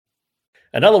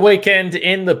Another weekend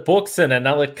in the books and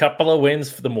another couple of wins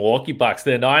for the Milwaukee Bucks.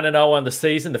 They're 9-0 on the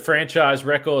season. The franchise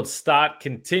record start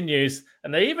continues,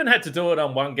 and they even had to do it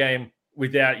on one game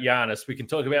without Giannis. We can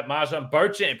talk about MarJon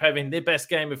Beauchamp having the best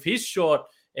game of his short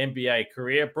NBA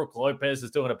career. Brook Lopez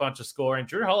is doing a bunch of scoring.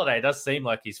 Jrue Holiday does seem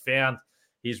like he's found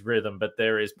his rhythm, but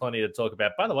there is plenty to talk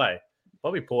about. By the way,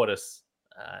 Bobby Portis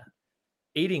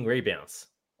eating rebounds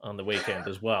on the weekend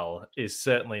as well is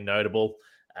certainly notable.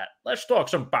 Let's talk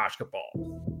some basketball.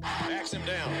 Backs him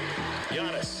down.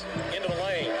 Giannis into the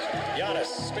lane. Giannis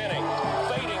spinning.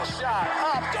 Fading shot.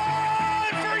 Up.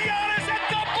 Good for Giannis at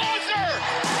the buzzer.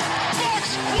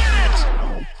 Bucks win it.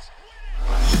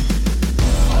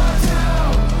 Our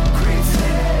town, Green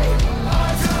City,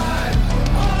 our time,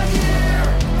 our year,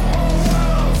 whole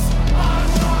world's on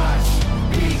watch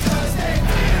because they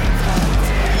feel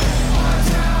content. Our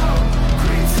town,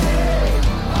 Green City,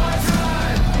 our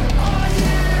time, our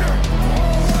year,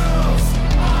 whole world's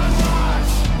on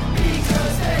watch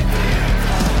because they feel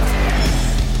content.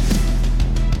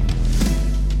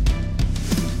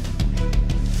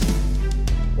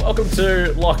 Welcome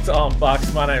to Locked On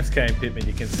Bucks. My name's Kane Pittman.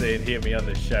 You can see and hear me on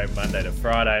this show Monday to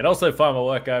Friday. And also find my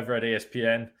work over at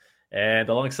ESPN. And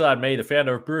alongside me, the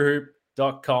founder of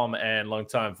BrewHoop.com and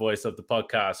longtime voice of the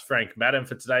podcast, Frank Madden,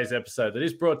 for today's episode that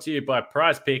is brought to you by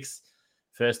Prize Picks.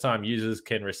 First-time users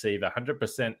can receive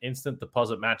 100% instant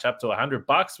deposit match up to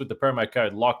 $100 with the promo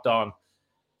code Locked On.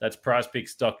 That's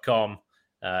PrizePicks.com.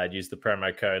 Use the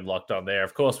promo code Locked On there.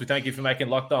 Of course, we thank you for making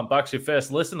Locked On Bucks your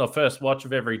first listen or first watch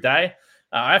of every day.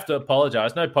 I have to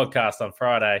apologize. No podcast on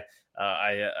Friday.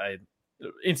 I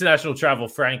international travel,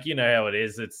 Frank, you know how it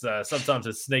is. It's sometimes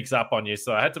it sneaks up on you.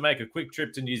 So I had to make a quick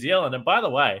trip to New Zealand. And by the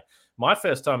way, my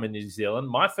first time in New Zealand,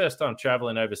 my first time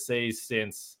traveling overseas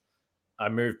since I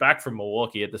moved back from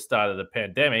Milwaukee at the start of the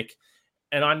pandemic.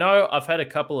 And I know I've had a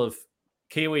couple of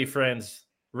Kiwi friends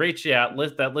reach out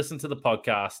that listen to the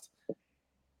podcast.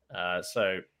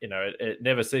 So, you know, it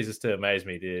never ceases to amaze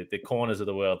me, the corners of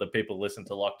the world that people listen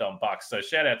to Locked On Bucks. So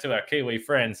shout out to our Kiwi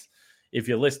friends if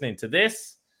you're listening to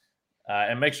this.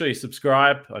 And make sure you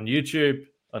subscribe on YouTube,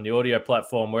 on the audio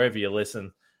platform, wherever you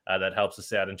listen. That helps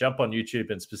us out. And jump on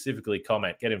YouTube and specifically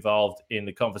comment, get involved in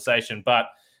the conversation. But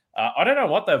I don't know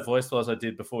what that voice was I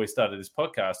did before we started this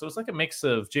podcast. It was like a mix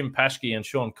of Jim Paschke and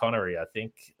Sean Connery, I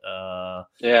think. Yeah.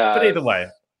 But either way.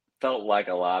 Felt like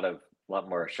a lot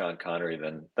more Sean Connery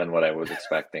than what I was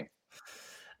expecting.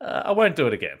 I won't do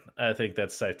it again. I think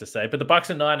that's safe to say. But the Bucks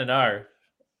are 9-0.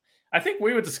 I think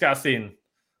we were discussing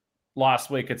last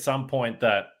week at some point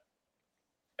that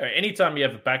anytime you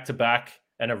have a back-to-back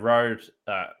and a road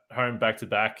home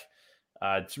back-to-back,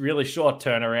 it's really short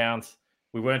turnaround.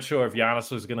 We weren't sure if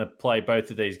Giannis was going to play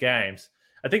both of these games.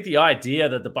 I think the idea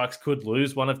that the Bucks could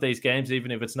lose one of these games,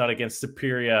 even if it's not against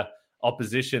superior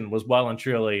opposition, was well and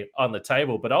truly on the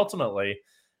table. But ultimately,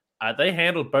 they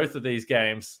handled both of these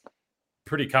games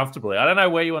pretty comfortably. I don't know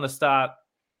where you want to start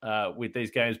with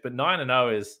these games, but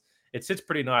 9-0 it sits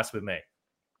pretty nice with me.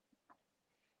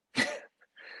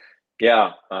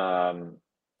 Yeah.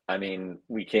 I mean,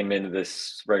 we came into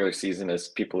this regular season, as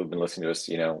people who've been listening to us,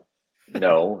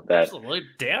 know that Absolutely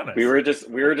down we were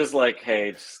just like,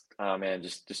 hey,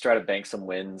 just try to bank some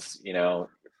wins,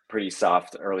 pretty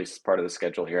soft early part of the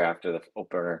schedule here after the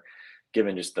opener,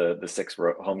 given just the 6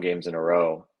 home games in a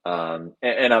row.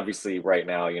 And obviously right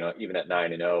now, even at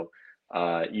 9-0,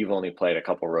 you've only played a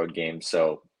couple road games.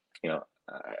 So,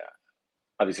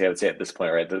 obviously I would say at this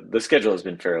point, right, the schedule has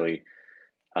been fairly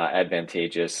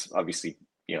advantageous. Obviously,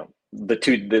 some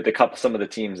of the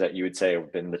teams that you would say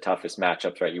have been the toughest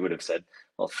matchups, right? You would have said,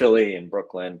 well, Philly and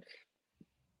Brooklyn,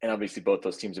 and obviously both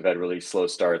those teams have had really slow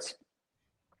starts.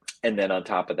 And then on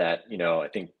top of that, I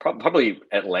think probably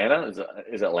Atlanta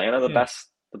is Atlanta the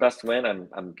best win.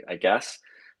 I guess.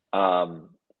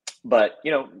 But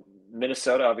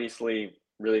Minnesota, obviously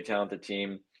really talented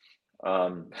team.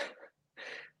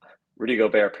 Rudy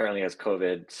Gobert apparently has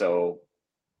COVID, so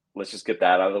let's just get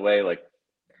that out of the way. Like,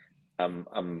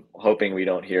 I'm hoping we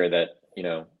don't hear that,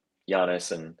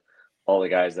 Giannis and all the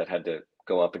guys that had to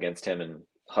go up against him and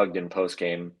hugged in post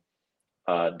game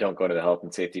don't go to the health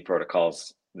and safety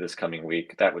protocols this coming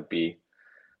week. That would be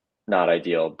not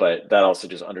ideal, but that also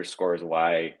just underscores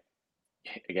why,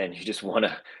 again, you just want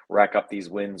to rack up these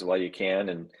wins while you can,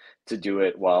 and to do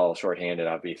it while shorthanded,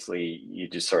 obviously, you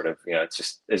just sort of,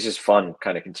 it's just fun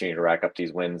kind of continue to rack up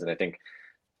these wins. And I think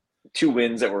 2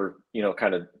 wins that were,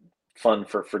 kind of fun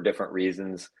for different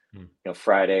reasons.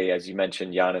 Friday, as you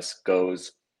mentioned, Giannis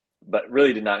goes, but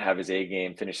really did not have his A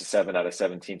game, finished 7 out of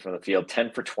 17 from the field,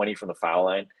 10 for 20 from the foul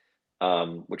line.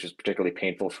 Which was particularly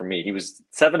painful for me. He was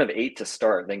 7 of 8 to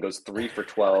start, then goes 3 for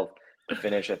 12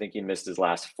 finish. I think he missed his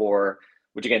last 4,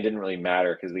 which again didn't really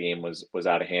matter because the game was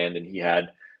out of hand, and he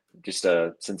had just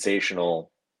a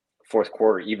sensational fourth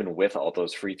quarter, even with all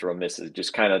those free throw misses.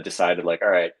 Just kind of decided like, all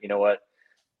right, you know what?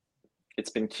 It's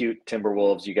been cute,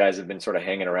 Timberwolves. You guys have been sort of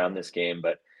hanging around this game,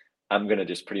 but I'm going to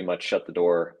just pretty much shut the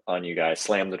door on you guys,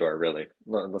 slam the door, really.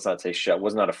 Let's not say shut. It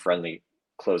was not a friendly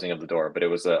closing of the door, but it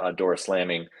was a door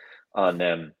slamming on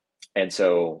them. And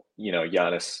so,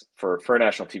 Giannis, for a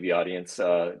national TV audience,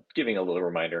 giving a little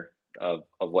reminder of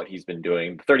what he's been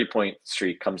doing. The 30-point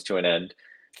streak comes to an end.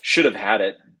 Should have had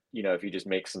it, if you just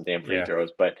make some damn free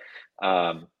throws. But,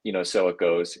 so it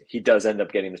goes. He does end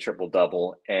up getting the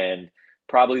triple-double. And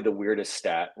probably the weirdest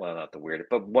stat, well, not the weirdest,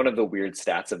 but one of the weird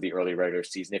stats of the early regular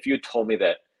season. If you had told me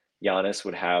that Giannis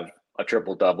would have a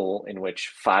triple-double in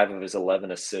which 5 of his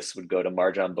 11 assists would go to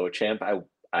MarJon Beauchamp,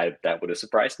 that would have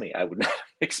surprised me. I would not have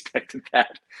expected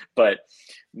that. But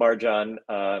MarJon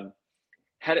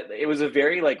had it. It was a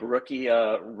very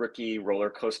rookie roller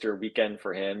coaster weekend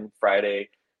for him. Friday,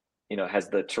 has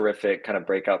the terrific kind of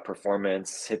breakout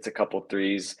performance, hits a couple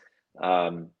threes,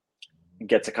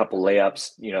 gets a couple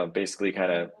layups, basically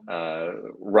kind of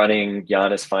running.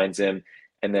 Giannis finds him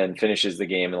and then finishes the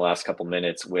game in the last couple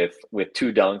minutes with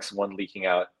 2 dunks, one leaking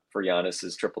out for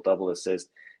Giannis's triple-double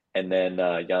assist. And then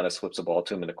Giannis flips the ball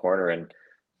to him in the corner and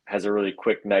has a really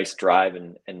quick, nice drive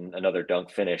and another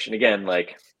dunk finish. And again,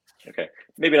 okay,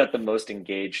 maybe not the most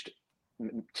engaged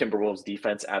Timberwolves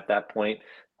defense at that point.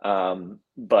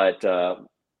 But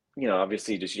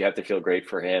obviously just you have to feel great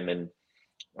for him. And,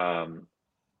 I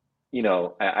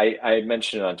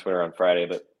mentioned it on Twitter on Friday,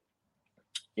 but,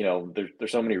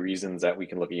 there's so many reasons that we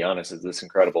can look at Giannis as this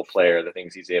incredible player, the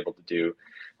things he's able to do.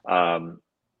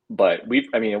 But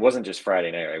it wasn't just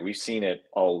Friday night, right? We've seen it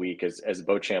all week as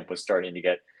Beauchamp was starting to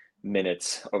get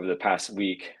minutes over the past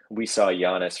week. We saw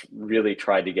Giannis really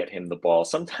try to get him the ball,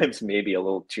 sometimes maybe a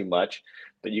little too much,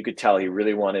 but you could tell he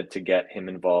really wanted to get him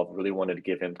involved, really wanted to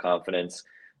give him confidence.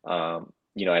 I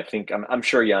think I'm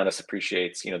sure Giannis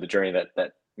appreciates, the journey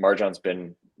that MarJon's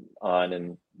been on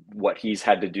and what he's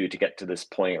had to do to get to this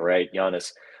point, right?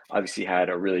 Giannis obviously had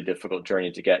a really difficult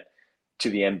journey to get to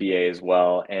the NBA as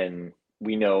well. And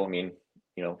we know, you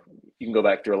can go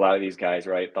back through a lot of these guys,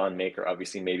 right? Thon Maker,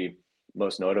 obviously, maybe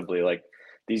most notably,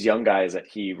 these young guys that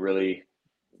he really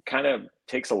kind of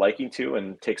takes a liking to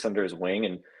and takes under his wing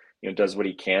and, does what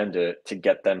he can to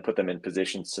get them, put them in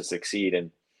positions to succeed.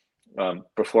 And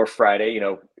before Friday,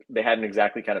 they hadn't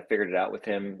exactly kind of figured it out with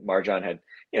him. MarJon had,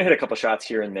 hit a couple shots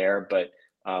here and there, but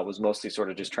was mostly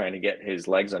sort of just trying to get his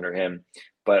legs under him.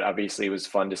 But obviously it was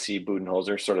fun to see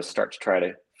Budenholzer sort of start to try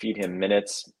to feed him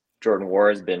minutes. Jordan Wall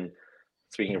has been,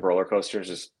 speaking of roller coasters,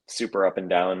 just super up and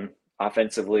down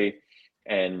offensively.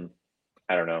 And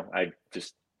I don't know, I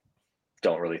just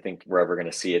don't really think we're ever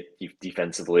going to see it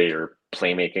defensively or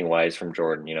playmaking wise from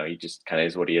Jordan. He just kind of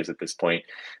is what he is at this point.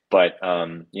 But,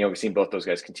 we've seen both those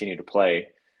guys continue to play.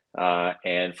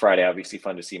 And Friday, obviously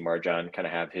fun to see MarJon kind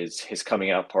of have his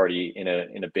coming out party in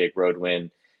a big road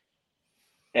win.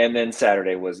 And then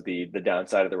Saturday was the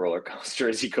downside of the roller coaster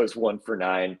as he goes 1 for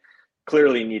 9.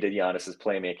 Clearly needed Giannis's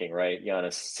playmaking, right?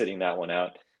 Giannis sitting that one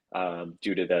out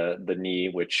due to the knee,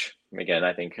 which again,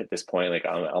 I think at this point,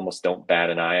 I almost don't bat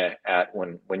an eye at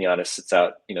when Giannis sits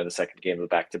out, the second game of the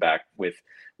back-to-back with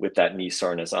that knee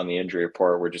soreness on the injury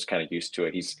report. We're just kind of used to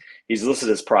it. He's listed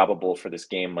as probable for this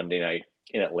game Monday night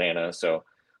in Atlanta. So,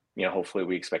 hopefully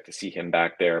we expect to see him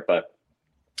back there. But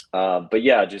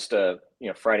yeah, just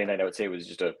Friday night, I would say was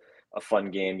just a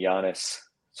fun game. Giannis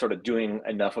sort of doing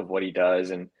enough of what he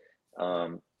does and,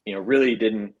 really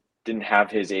didn't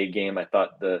have his A game. I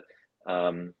thought the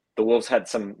Wolves had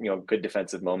some, good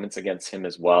defensive moments against him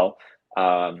as well.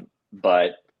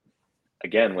 But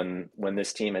again, when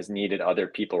this team has needed other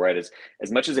people, right, as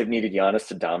much as they've needed Giannis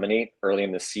to dominate early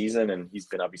in the season, and he's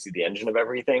been obviously the engine of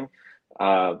everything,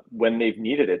 when they've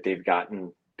needed it, they've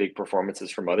gotten big performances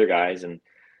from other guys. And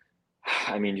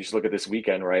you just look at this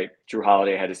weekend, right? Jrue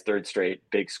Holiday had his 3rd straight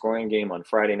big scoring game on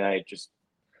Friday night, just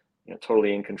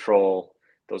totally in control.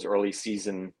 Those early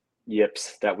season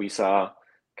yips that we saw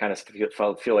kind of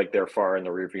feel like they're far in the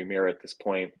rearview mirror at this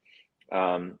point.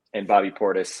 And Bobby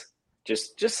Portis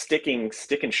just sticking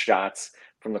shots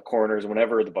from the corners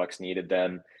whenever the Bucks needed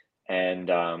them. And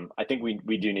I think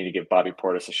we do need to give Bobby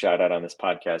Portis a shout out on this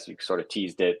podcast. You sort of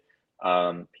teased it.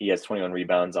 He has 21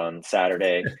 rebounds on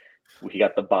Saturday. He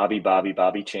got the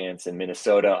Bobby chance in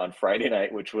Minnesota on Friday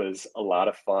night, which was a lot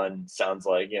of fun. Sounds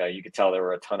like, you could tell there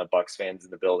were a ton of Bucks fans in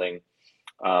the building.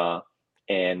 Bobby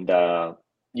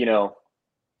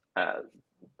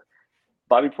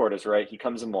Portis, right? He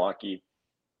comes to Milwaukee,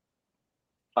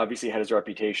 obviously had his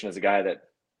reputation as a guy that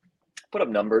put up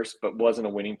numbers, but wasn't a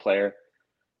winning player.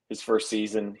 His first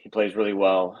season, he plays really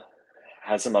well,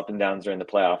 has some up and downs during the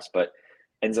playoffs, but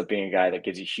ends up being a guy that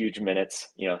gives you huge minutes,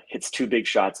 hits 2 big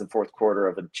shots in fourth quarter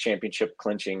of a championship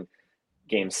clinching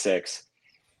game 6.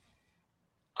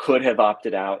 Could have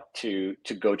opted out to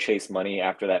go chase money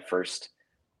after that first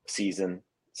season.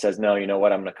 Says, no, you know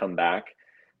what? I'm going to come back.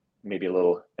 Maybe a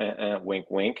little wink,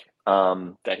 wink,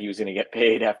 that he was going to get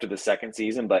paid after the second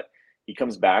season, but he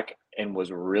comes back and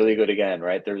was really good again,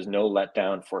 right? There's no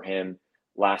letdown for him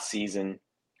last season.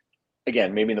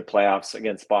 Again, maybe in the playoffs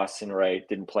against Boston, right?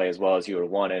 Didn't play as well as you would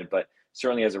have wanted, but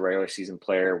certainly as a regular season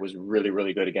player was really,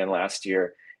 really good again last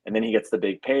year. And then he gets the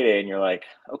big payday and you're like,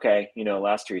 okay,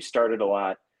 last year he started a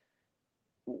lot.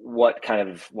 What kind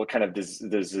of does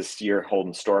this year hold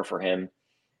in store for him?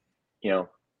 We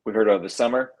heard over the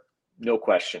summer, no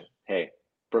question. Hey,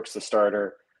 Brooks the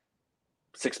starter,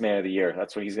 6th man of the year.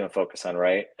 That's what he's going to focus on,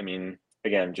 right? I mean,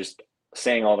 again, just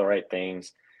saying all the right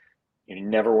things.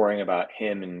 Never worrying about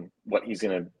him and what he's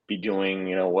going to be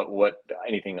doing. What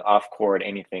anything off court,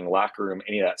 anything locker room,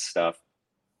 any of that stuff.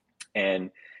 And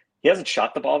he hasn't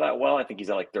shot the ball that well. I think he's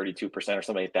at like 32% or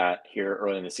something like that here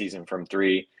early in the season from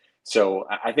 3. So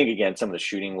I think, again, some of the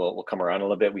shooting will come around a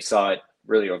little bit. We saw it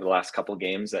really over the last couple of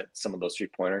games that some of those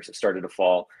 3-pointers have started to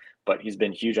fall, but he's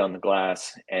been huge on the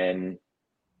glass. And,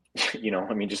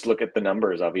 just look at the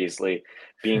numbers, obviously,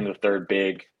 being the third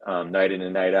big night in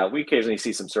and night out. We occasionally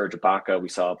see some Serge Ibaka. We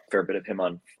saw a fair bit of him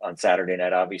on Saturday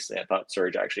night, obviously. I thought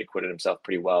Serge actually acquitted himself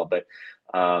pretty well. But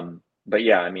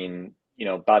yeah,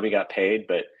 Bobby got paid,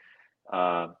 but,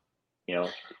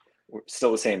 we're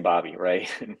still the same Bobby, right?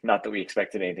 Not that we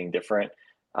expected anything different,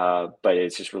 but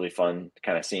it's just really fun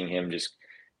kind of seeing him just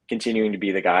continuing to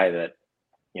be the guy that,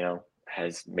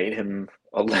 has made him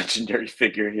a legendary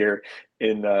figure here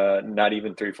in not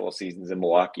even 3 full seasons in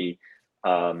Milwaukee.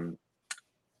 Like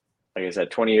I said,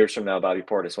 20 years from now, Bobby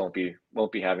Portis won't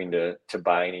be having to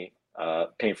buy any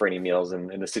paying for any meals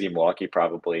in the city of Milwaukee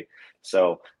probably.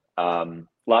 So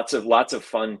lots of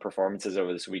fun performances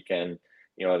over this weekend.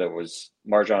 There was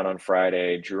Marjon on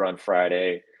Friday, Drew on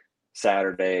Friday,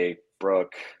 Saturday,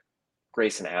 Brooke,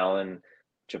 Grayson Allen,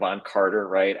 Javon Carter,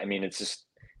 right? I mean,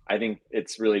 I think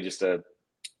it's really just the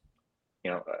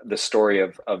story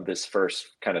of this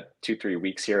first kind of 2-3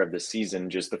 weeks here of the season,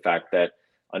 just the fact that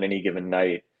on any given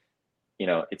night,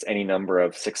 it's any number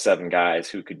of 6-7 guys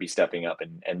who could be stepping up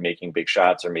and making big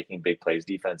shots or making big plays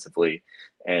defensively.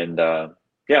 And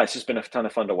it's just been a ton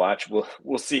of fun to watch.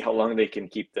 We'll see how long they can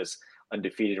keep this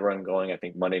undefeated run going. I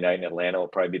think Monday night in Atlanta will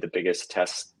probably be the biggest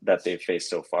test that they've faced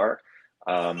so far.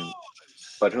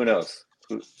 But who knows?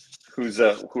 Who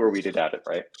are we to doubt it,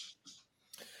 right?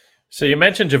 So you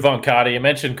mentioned Javon Carter, you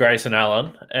mentioned Grayson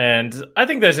Allen, and I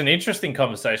think there's an interesting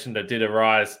conversation that did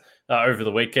arise over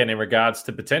the weekend in regards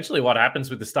to potentially what happens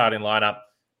with the starting lineup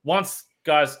once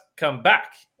guys come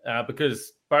back,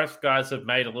 because both guys have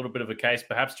made a little bit of a case.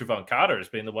 Perhaps Javon Carter has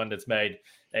been the one that's made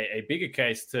a bigger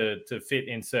case to fit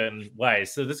in certain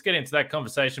ways. So let's get into that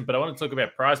conversation, but I want to talk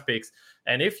about Prize Picks.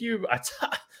 And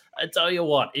I tell you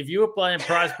what, if you were playing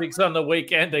Prize Picks on the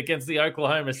weekend against the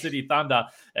Oklahoma City Thunder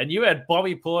and you had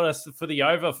Bobby Portis for the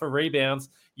over for rebounds,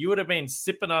 you would have been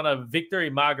sipping on a victory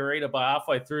margarita by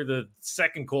halfway through the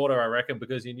second quarter, I reckon,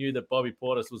 because you knew that Bobby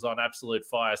Portis was on absolute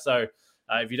fire. So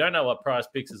if you don't know what Prize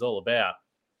Picks is all about,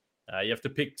 you have to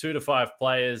pick 2 to 5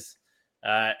 players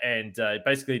and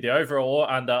basically the over or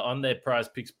under on their Prize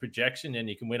Picks projection, and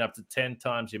you can win up to 10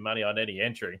 times your money on any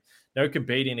entry. No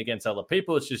competing against other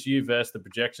people. It's just you versus the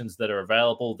projections that are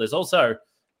available. There's also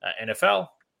NFL,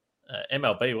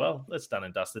 MLB, well, that's done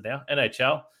and dusted now,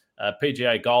 NHL,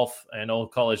 PGA golf, and all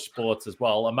college sports as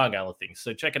well, among other things.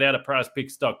 So check it out at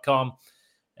prizepicks.com.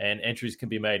 And entries can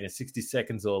be made in 60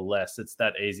 seconds or less. It's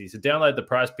that easy. So download the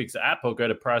Prize Picks app or go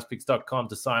to prizepicks.com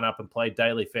to sign up and play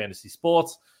daily fantasy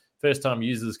sports. First-time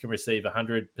users can receive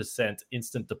 100%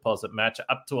 instant deposit match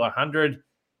up to $100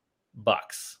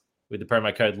 with the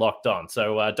promo code Locked On.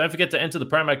 So don't forget to enter the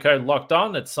promo code Locked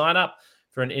On at sign up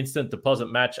for an instant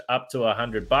deposit match up to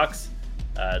 $100.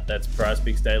 That's Prize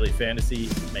Picks Daily Fantasy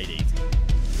made easy.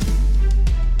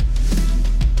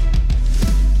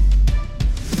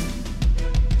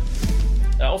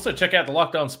 Also, check out the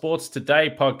Locked On Sports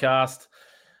Today podcast.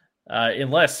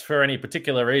 Unless for any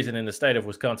particular reason in the state of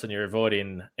Wisconsin you're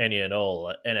avoiding any and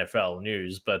all NFL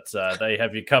news, but they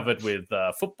have you covered with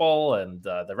football and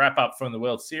the wrap-up from the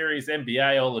World Series,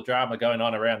 NBA, all the drama going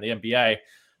on around the NBA,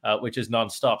 which is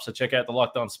nonstop. So check out the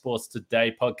Locked On Sports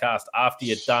Today podcast after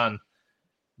you're done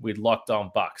with Locked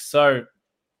On Bucks. So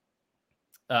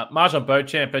Marjon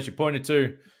Beauchamp, as you pointed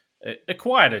to, a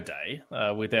quieter day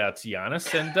without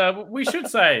Giannis. And we should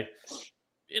say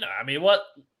I mean, what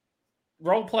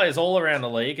role players all around the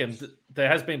league, and there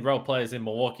has been role players in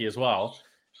Milwaukee as well.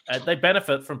 They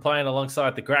benefit from playing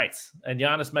alongside the greats, and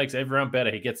Giannis makes everyone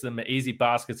better. He gets them easy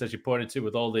baskets, as you pointed to,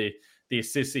 with all the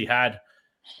assists he had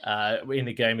in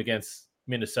the game against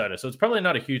Minnesota. So it's probably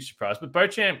not a huge surprise. But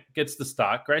Beauchamp gets the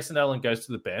start. Grayson Allen goes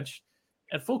to the bench,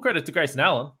 and full credit to Grayson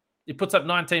Allen. He puts up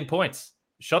 19 points,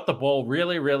 shot the ball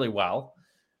really, really well.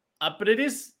 But it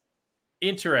is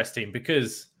interesting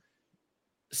because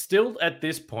still at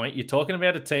this point, you're talking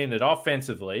about a team that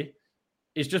offensively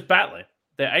is just battling.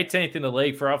 They're 18th in the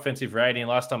league for offensive rating.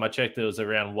 Last time I checked, it was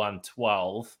around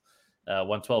 112,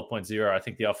 112.0, I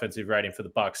think the offensive rating for the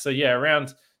Bucks. So yeah,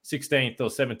 around 16th or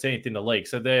 17th in the league.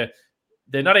 So they're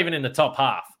not even in the top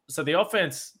half. So the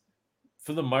offense,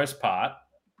 for the most part,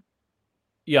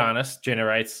 Giannis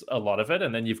generates a lot of it,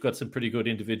 and then you've got some pretty good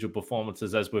individual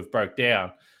performances as we've broke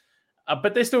down.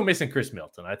 But they're still missing Chris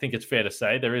Middleton. I think it's fair to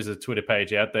say there is a Twitter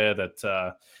page out there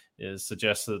that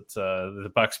suggests that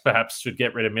the Bucks perhaps should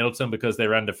get rid of Middleton because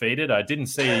they're undefeated. I didn't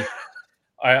see.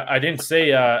 I didn't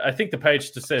see. I think the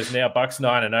page just says now Bucks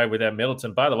 9-0 without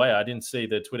Middleton. By the way, I didn't see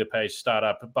the Twitter page start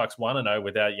up Bucks 1-0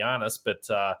 without Giannis. But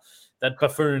that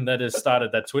buffoon that has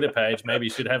started that Twitter page maybe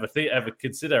should have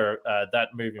consider that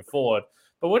moving forward.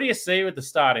 But what do you see with the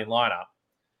starting lineup?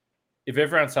 If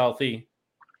everyone's healthy,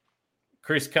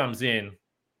 Chris comes in.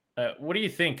 What do you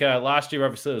think? Last year,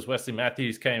 obviously, it was Wesley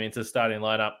Matthews came into the starting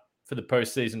lineup for the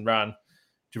postseason run.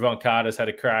 Javon Carter's had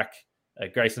a crack.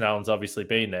 Grayson Allen's obviously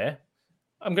been there.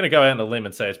 I'm going to go out on a limb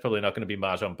and say it's probably not going to be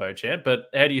MarJon Beauchamp, but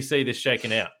how do you see this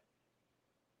shaking out?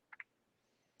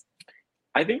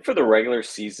 I think for the regular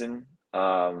season,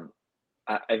 I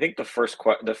think the first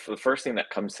thing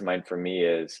that comes to mind for me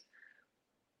is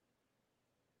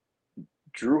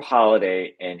Jrue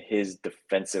Holiday and his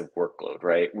defensive workload,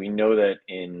 right? We know that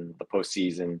in the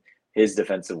postseason, his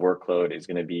defensive workload is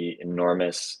going to be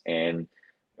enormous. And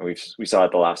we saw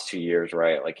it the last 2 years,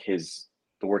 right? Like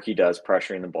the work he does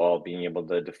pressuring the ball, being able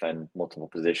to defend multiple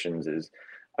positions is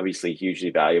obviously hugely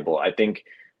valuable. I think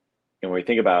when we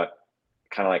think about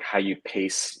kind of like how you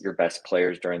pace your best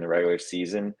players during the regular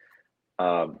season,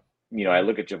 I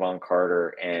look at Javon Carter,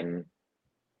 and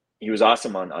he was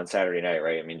awesome on Saturday night,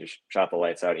 right? I mean, just shot the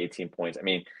lights out, 18 points. I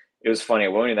mean, it was funny.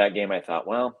 Going into that game, I thought,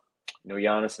 well, no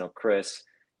Giannis, no Chris.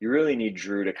 You really need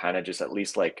Jrue to kind of just at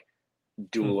least like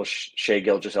duel Shai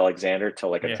Gilgeous-Alexander to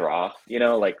like a draw,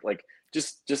 like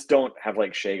just don't have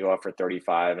like Shai go off for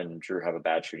 35 and Jrue have a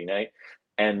bad shooting night.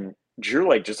 And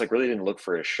Jrue just really didn't look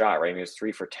for his shot, right? I mean, he was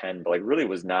 3 for 10, but like really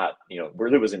was not,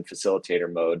 really was in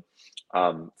facilitator mode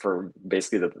for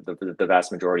basically the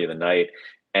vast majority of the night.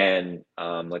 And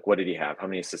what did he have? How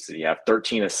many assists did he have?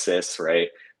 13 assists, right?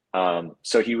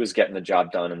 So he was getting the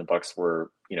job done, and the Bucks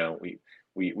were,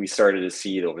 we started to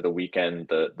see over the weekend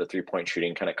the 3-point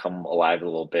shooting kind of come alive a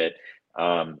little bit.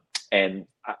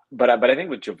 But I think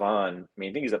with Javon, I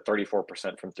think he's at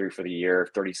 34% from 3 for the year,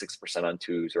 36% on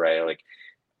twos, right? Like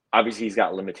obviously he's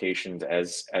got limitations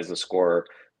as a scorer,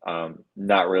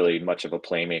 not really much of a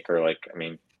playmaker.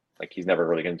 Like he's never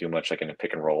really going to do much like in a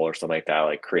pick and roll or something like that,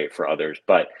 like create for others.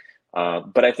 But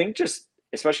I think just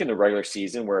especially in the regular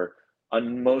season, where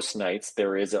on most nights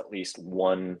there is at least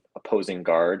one opposing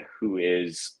guard who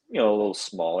is a little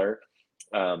smaller,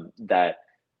 that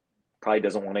probably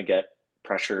doesn't want to get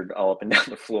pressured all up and down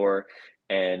the floor,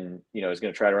 and is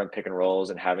going to try to run pick and rolls,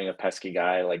 and having a pesky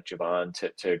guy like Javon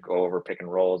to go over pick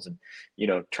and rolls and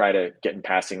try to get in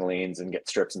passing lanes and get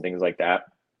strips and things like that.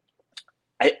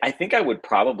 I think I would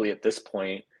probably at this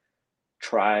point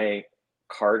try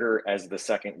Carter as the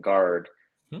second guard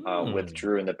with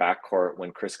Jrue in the backcourt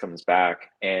when Chris comes back.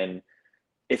 And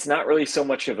it's not really so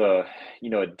much of a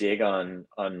dig on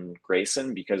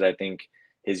Grayson, because I think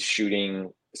his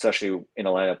shooting, especially in a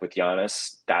lineup with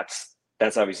Giannis,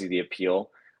 that's obviously the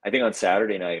appeal. I think on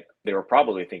Saturday night they were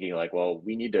probably thinking like, well,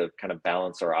 we need to kind of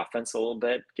balance our offense a little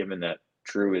bit, given that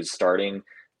Jrue is starting.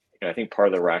 I think part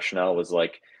of the rationale was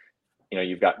like,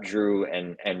 you've got Jrue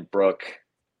and Brook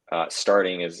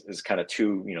starting as kind of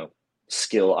two,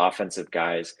 skill offensive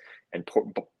guys, and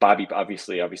Bobby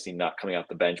obviously not coming off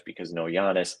the bench because no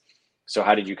Giannis. So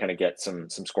how did you kind of get some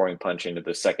scoring punch into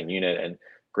the second unit? And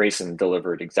Grayson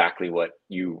delivered exactly what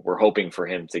you were hoping for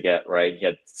him to get, right? He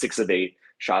had 6 of 8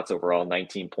 shots overall,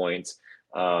 19 points.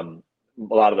 A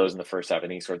lot of those in the first half. I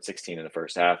think he scored 16 in the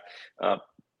first half.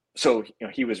 So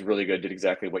he was really good, did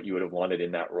exactly what you would have wanted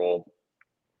in that role.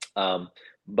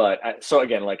 So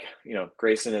again,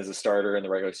 Grayson as a starter in the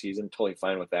regular season, totally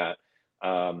fine with that.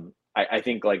 I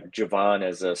think like Javon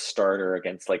as a starter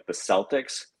against like the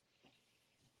Celtics,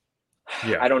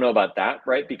 I don't know about that,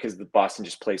 right? Because the Boston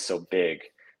just plays so big.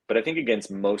 But I think against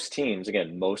most teams,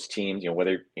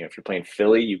 whether, if you're playing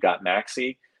Philly, you've got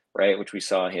Maxey, right? Which we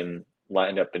saw him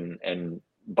lined up and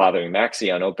bothering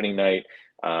Maxey on opening night.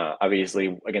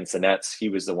 Obviously against the Nets, he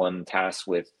was the one tasked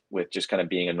with just kind of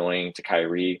being annoying to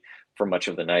Kyrie for much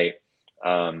of the night.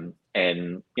 And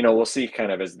we'll see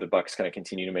kind of as the Bucks kind of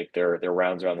continue to make their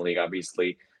rounds around the league.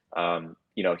 Obviously,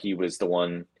 he was the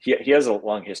one. He has a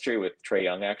long history with Trae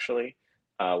Young, actually.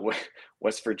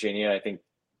 West Virginia, I think,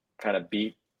 kind of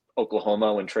beat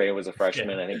Oklahoma when Trae was a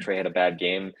freshman. I think Trae had a bad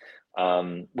game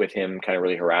with him kind of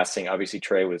really harassing. Obviously,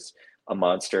 Trae was a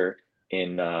monster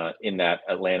in that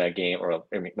Atlanta game.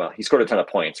 He scored a ton of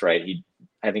points, right?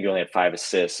 I think he only had 5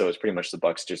 assists, so it was pretty much the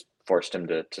Bucks just forced him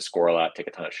to score a lot, take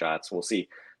a ton of shots. We'll see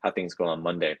how things go on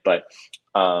Monday, but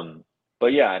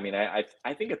yeah, I mean,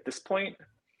 I think at this point,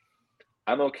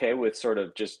 I'm okay with sort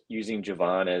of just using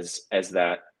Javon as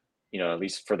that, at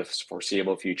least for the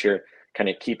foreseeable future, kind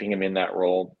of keeping him in that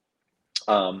role.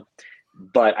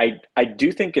 But I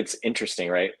do think it's interesting,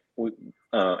 right?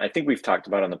 I think we've talked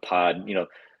about on the pod,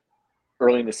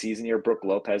 early in the season here, Brook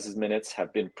Lopez's minutes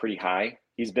have been pretty high.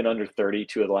 He's been under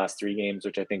 32 of the last 3 games,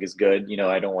 which I think is good.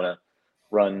 I don't want to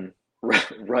run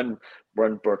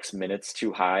Brook's minutes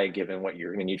too high, given what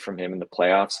you're going to need from him in the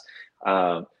playoffs.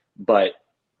 But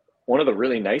one of the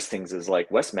really nice things is like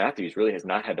Wes Matthews really has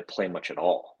not had to play much at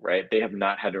all, right? They have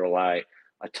not had to rely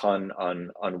a ton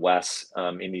on Wes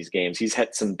in these games. He's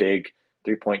had some big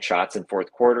 3-point shots in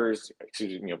fourth quarters,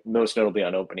 most notably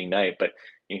on opening night. But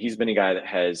he's been a guy that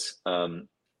has,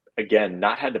 again,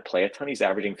 not had to play a ton. He's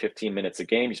averaging 15 minutes a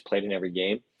game. He's played in every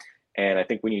game. And I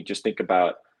think when you just think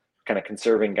about kind of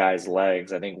conserving guys'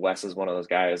 legs, I think Wes is one of those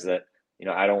guys that,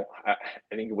 I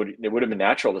think it would have been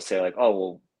natural to say like, oh,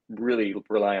 we'll really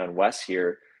rely on Wes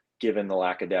here, given the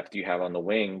lack of depth you have on the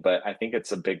wing. But I think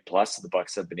it's a big plus the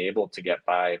Bucks have been able to get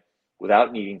by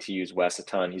without needing to use Wes a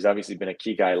ton. He's obviously been a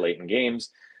key guy late in games,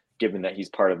 given that he's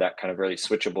part of that kind of really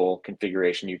switchable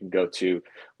configuration you can go to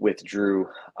with Drew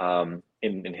in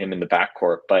him in the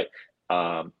backcourt. But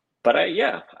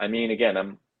I mean, again,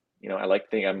 I like to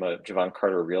think I'm a Javon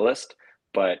Carter realist,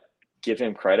 but give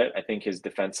him credit. I think his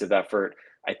defensive effort,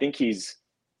 I think he's,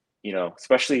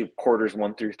 especially quarters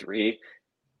 1 through 3,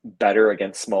 better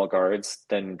against small guards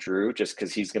than Drew, just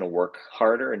because he's going to work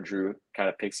harder and Drew kind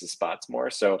of picks his spots more.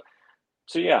 So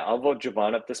yeah, I'll vote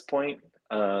Javon at this point.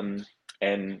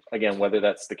 And again, whether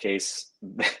that's the case,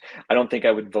 I don't think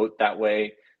I would vote that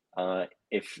way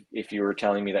if you were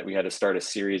telling me that we had to start a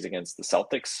series against the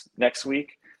Celtics next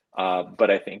week. But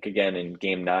I think, again, in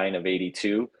game 9 of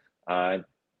 82, I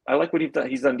like what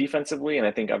he's done defensively. And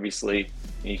I think, obviously,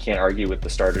 you can't argue with the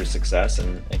starters' success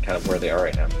and kind of where they are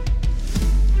right now.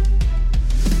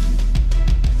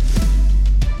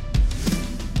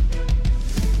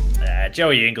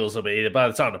 Joey Ingles will be, by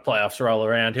the time the playoffs roll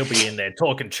around, he'll be in there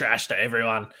talking trash to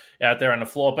everyone out there on the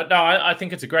floor. But no, I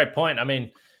think it's a great point. I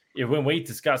mean, when we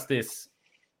discussed this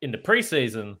in the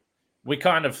preseason, we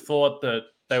kind of thought that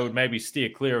they would maybe steer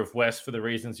clear of West for the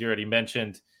reasons you already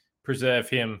mentioned, preserve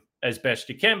him as best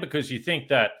you can, because you think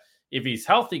that if he's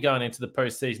healthy going into the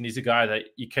postseason, he's a guy that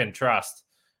you can trust,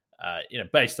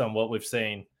 based on what we've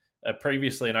seen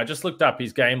previously. And I just looked up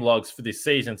his game logs for this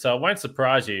season, so it won't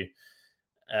surprise you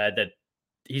that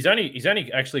he's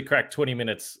only actually cracked 20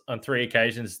 minutes on 3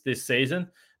 occasions this season,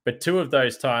 but 2 of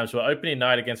those times were opening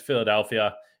night against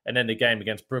Philadelphia and then the game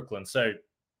against Brooklyn. So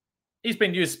he's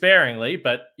been used sparingly,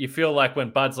 but you feel like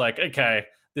when Bud's like, okay,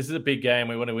 this is a big game,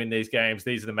 we want to win these games,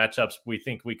 these are the matchups we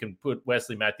think we can put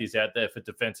Wesley Matthews out there for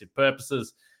defensive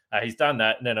purposes. He's done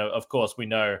that. And then, of course, we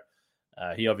know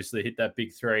he obviously hit that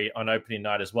big 3 on opening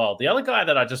night as well. The other guy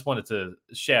that I just wanted to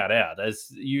shout out,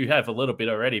 as you have a little bit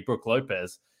already, Brook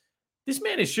Lopez. This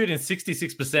man is shooting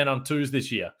 66% on 2s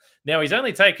this year. Now, he's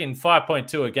only taken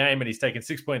 5.2 a game, and he's taken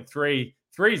 6.3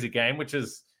 threes a game,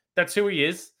 that's who he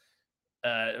is.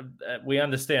 We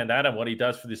understand that and what he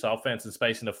does for this offense and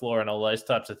spacing the floor and all those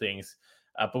types of things.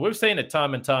 But we've seen it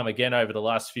time and time again over the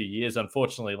last few years.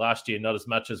 Unfortunately, last year, not as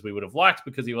much as we would have liked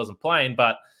because he wasn't playing.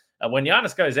 But when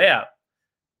Giannis goes out,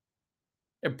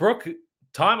 Brook,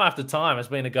 time after time, has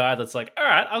been a guy that's like, all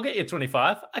right, I'll get you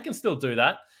 25. I can still do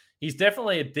that. He's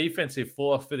definitely a defensive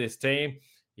force for this team.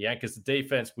 He anchors the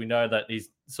defense. We know that he's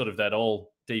sort of that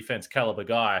all defense caliber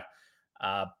guy.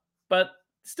 But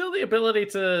still the ability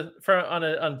to,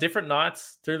 on different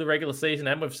nights through the regular season,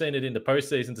 and we've seen it in the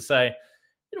postseason, to say,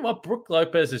 you know what, Brook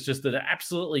Lopez is just an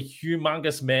absolutely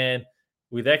humongous man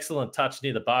with excellent touch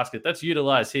near the basket. Let's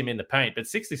utilize him in the paint. But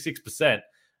 66%,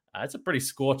 it's a pretty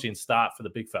scorching start for the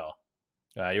big fella.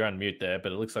 You're on mute there,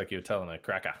 but it looks like you're telling a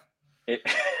cracker.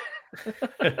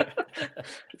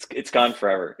 It's gone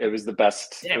forever. It was the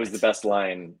best. Damn It was the it. best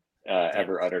line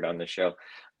ever uttered on the show.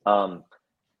 Um,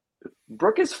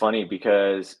 Brooke is funny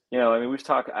because I mean, we've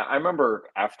talked. I remember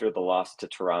after the loss to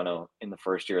Toronto in the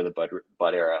first year of the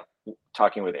Bud era,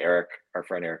 talking with Eric, our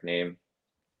friend Eric Name,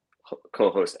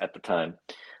 co-host at the time,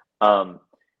 um,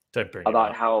 Don't bring him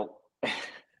about up. how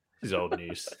He's old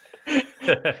news.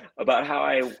 about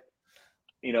how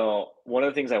one of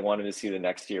the things I wanted to see the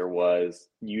next year was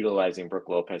utilizing Brooke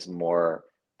Lopez more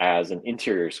as an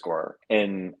interior scorer.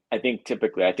 And I think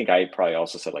I probably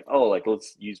also said like, oh, like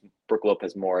let's use Brooke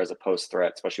Lopez more as a post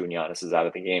threat, especially when Giannis is out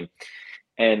of the game.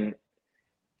 And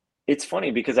it's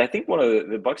funny because I think one of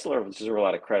the Bucks deserve a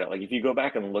lot of credit. Like if you go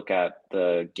back and look at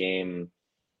the game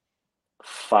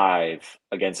 5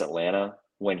 against Atlanta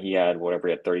when he had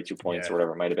 32 points or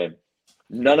whatever it might have been,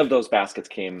 none of those baskets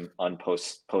came on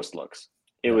post looks.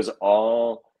 It was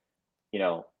all,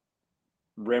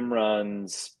 rim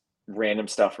runs, random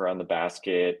stuff around the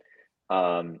basket.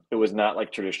 It was not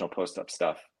like traditional post up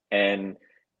stuff. And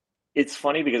it's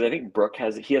funny because I think Brooke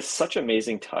has such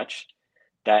amazing touch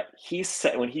that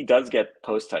when he does get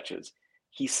post touches,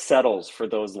 he settles for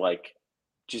those like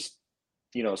just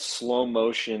slow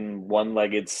motion,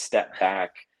 one-legged step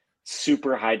back,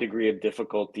 super high degree of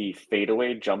difficulty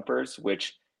fadeaway jumpers,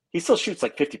 which he still shoots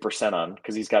like 50% on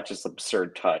because he's got just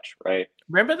absurd touch, right?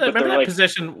 Remember But that they're like,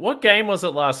 possession? What game was it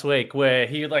last week where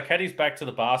he like had his back to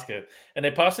the basket and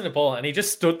they passed him the ball and he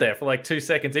just stood there for like 2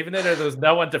 seconds, even though there was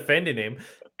no one defending him.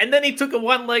 And then he took a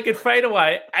one-legged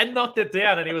fadeaway and knocked it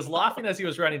down, and he was laughing as he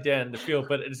was running down the field.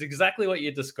 But it's exactly what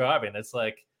you're describing. It's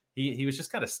like he was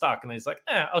just kind of stuck, and he's like,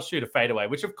 I'll shoot a fadeaway,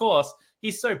 which of course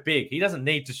he's so big. He doesn't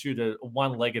need to shoot a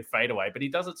one-legged fadeaway, but he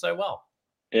does it so well.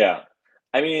 yeah.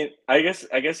 I mean, I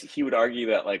guess he would argue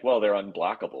that like, well, they're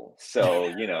unblockable.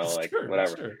 So, like true,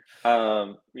 whatever.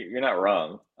 You're not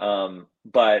wrong.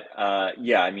 But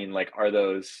yeah, I mean, like, are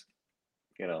those,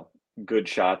 good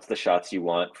shots, the shots you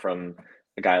want from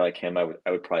a guy like him? I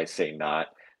would probably say not.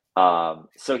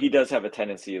 So he does have a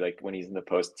tendency, like when he's in the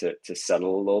post, to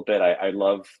settle a little bit. I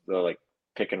love the like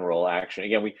pick and roll action.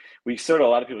 Again, we sort of, a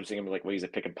lot of people think of him like, well, he's a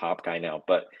pick and pop guy now,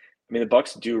 but I mean, the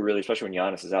Bucks do really, especially when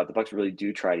Giannis is out, the Bucks really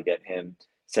do try to get him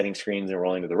setting screens and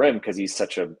rolling to the rim because he's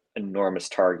such an enormous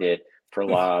target for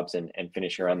lobs and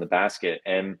finishing around the basket.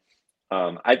 And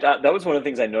I thought that was one of the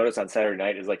things I noticed on Saturday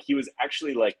night is like he was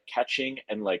actually like catching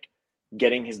and like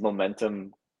getting his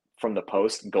momentum from the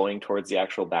post going towards the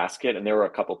actual basket. And there were a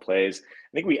couple plays.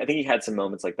 I think he had some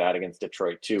moments like that against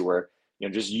Detroit too, where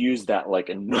just use that like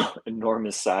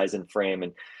enormous size and frame.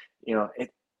 And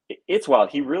it's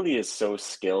wild. He really is so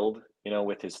skilled,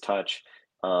 with his touch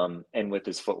and with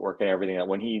his footwork and everything, that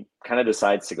when he kind of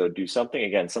decides to go do something,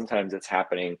 again, sometimes it's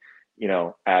happening,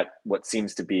 at what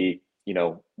seems to be,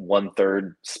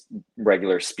 1/3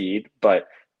 regular speed, but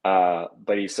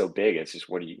he's so big. It's just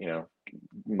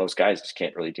most guys just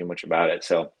can't really do much about it.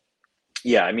 So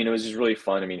yeah, I mean, it was just really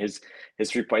fun. I mean, his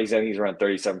 3 point, I think he's around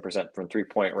 37% from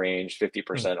 3-point range,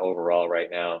 50% overall right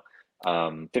now.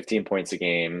 15 points a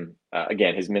game.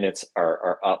 Again, his minutes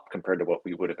are up compared to what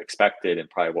we would have expected and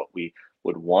probably what we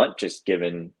would want, just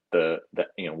given the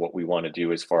what we want to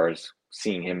do as far as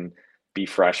seeing him be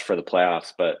fresh for the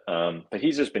playoffs. But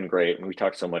he's just been great. And we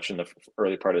talked so much in the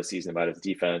early part of the season about his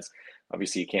defense.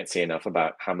 Obviously, you can't say enough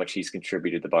about how much he's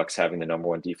contributed to the Bucks having the number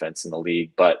 1 defense in the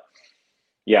league. But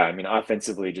yeah, I mean,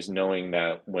 offensively, just knowing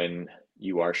that when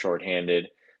you are shorthanded,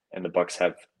 and the Bucks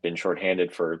have been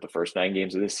shorthanded for the first 9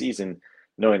 games of this season,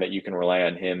 knowing that you can rely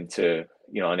on him to,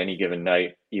 on any given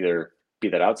night, either be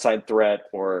that outside threat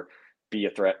or be a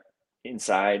threat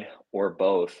inside or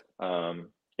both.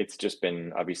 It's just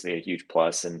been obviously a huge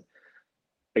plus. And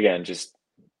again, just,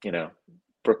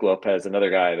 Brooke Lopez, another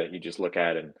guy that you just look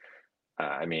at and,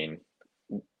 I mean,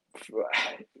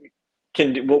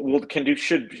 I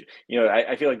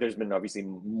feel like there's been obviously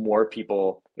more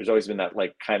people. There's always been that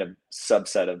like kind of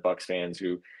subset of Bucks fans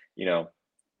who,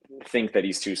 think that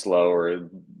he's too slow or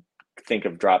think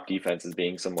of drop defense as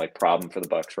being some like problem for the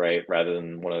Bucks, right? Rather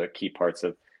than one of the key parts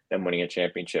of them winning a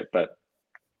championship. But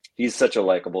he's such a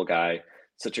likable guy,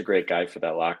 such a great guy for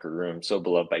that locker room, so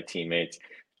beloved by teammates.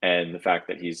 And the fact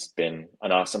that he's been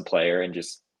an awesome player and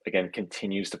just, again,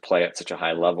 continues to play at such a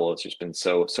high level, it's just been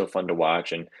so fun to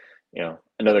watch. And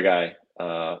another guy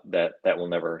that will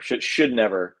never should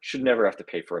never have to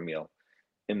pay for a meal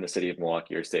in the city of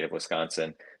Milwaukee or state of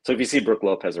Wisconsin. So if you see Brooke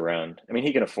Lopez around, I mean,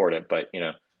 he can afford it, but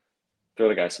throw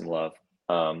the guy some love.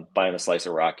 Buy him a slice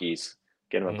of Rockies,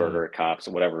 get him a burger at Cops,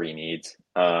 whatever he needs.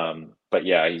 But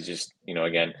yeah, he's just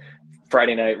again,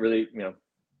 Friday night really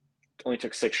only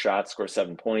took 6 shots, scored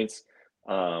 7 points.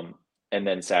 and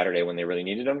then Saturday when they really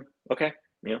needed him, okay,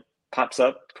 pops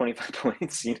up 25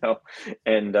 points,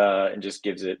 and just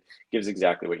gives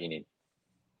exactly what you need.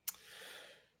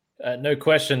 No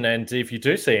question. And if you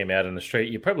do see him out in the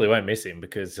street, you probably won't miss him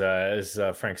because, as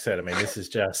Frank said, I mean, this is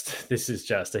just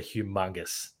a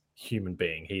humongous human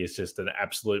being. He is just an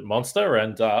absolute monster,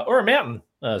 and or a mountain.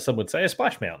 Some would say a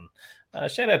splash mountain.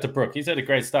 Shout out to Brook. He's had a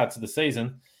great start to the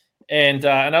season, and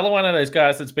another one of those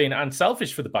guys that's been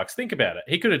unselfish for the Bucks. Think about it.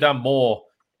 He could have done more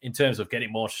in terms of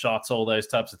getting more shots, all those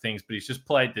types of things, but he's just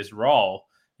played this role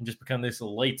and just become this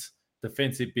elite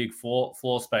defensive big floor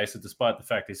spacer, despite the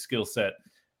fact his skill set.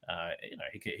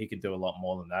 He could do a lot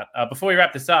more than that. Before we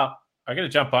wrap this up, I got to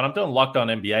jump on. I'm doing Locked On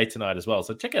NBA tonight as well,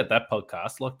 so check out that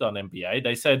podcast, Locked On NBA.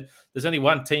 They said there's only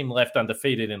one team left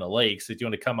undefeated in the league, so do you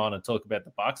want to come on and talk about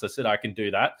the Bucks? I said I can do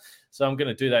that, so I'm going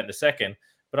to do that in a second.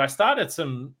 But I started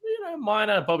some,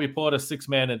 minor Bobby Porter 6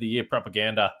 Man of the Year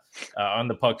propaganda on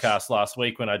the podcast last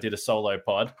week when I did a solo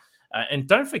pod. And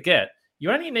don't forget, you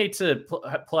only need to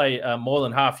play more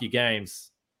than half your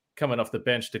games coming off the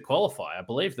bench to qualify. I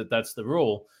believe that's the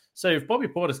rule. So if Bobby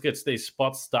Portis gets these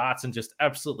spot starts and just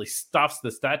absolutely stuffs the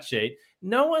stat sheet,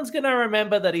 no one's going to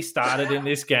remember that he started in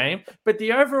this game, but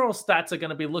the overall stats are going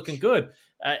to be looking good.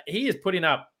 He is putting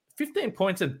up 15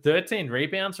 points and 13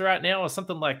 rebounds right now or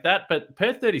something like that, but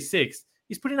per 36,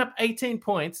 he's putting up 18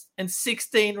 points and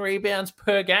 16 rebounds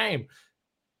per game.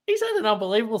 He's had an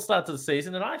unbelievable start to the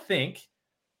season, and I think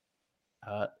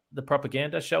the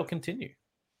propaganda shall continue.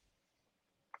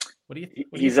 What do you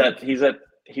think?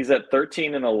 He's at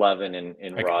 13 and 11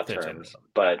 in raw terms,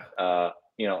 but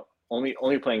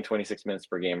only playing 26 minutes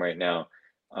per game right now.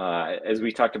 As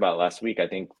we talked about last week, I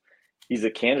think he's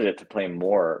a candidate to play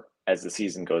more as the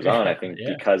season goes on. I think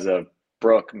because of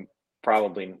Brook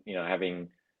probably having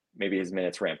maybe his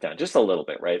minutes ramped down just a little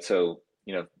bit, right? So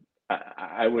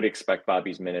I would expect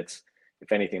Bobby's minutes,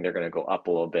 if anything, they're going to go up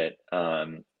a little bit.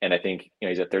 And I think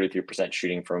he's at 33%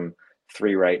 shooting from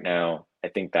 3 right now. I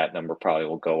think that number probably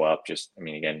will go up.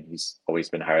 Again, he's always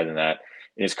been higher than that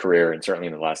in his career, and certainly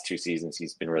in the last 2 seasons,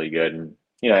 he's been really good. And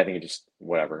I think it just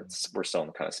whatever. We're still in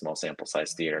the kind of small sample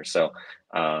size theater. So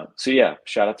yeah,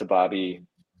 shout out to Bobby.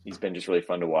 He's been just really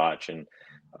fun to watch, and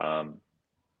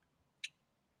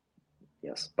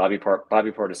yes, Bobby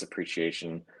Portis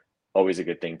appreciation, always a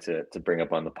good thing to bring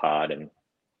up on the pod. And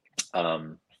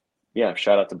yeah,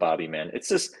 shout out to Bobby, man. It's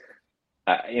just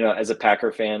as a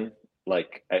Packer fan,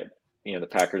 the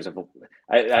Packers have.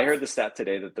 I heard the stat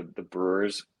today that the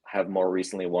Brewers have more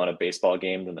recently won a baseball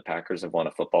game than the Packers have won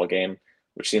a football game,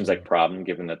 which seems like a problem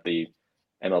given that the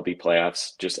MLB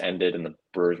playoffs just ended and the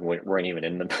Brewers weren't even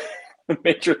in the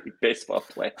Major League Baseball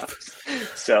playoffs.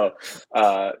 So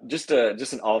just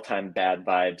an all-time bad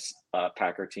vibes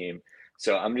Packer team.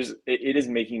 So it is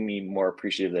making me more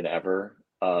appreciative than ever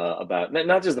about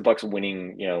not just the Bucks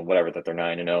winning, whatever, that they're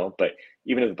 9-0, but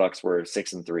even if the Bucks were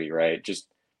 6-3, right? Just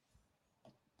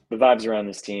the vibes around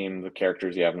this team, the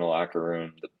characters you have in the locker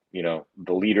room,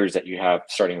 the leaders that you have,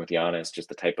 starting with Giannis, just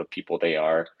the type of people they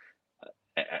are,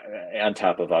 on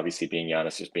top of obviously being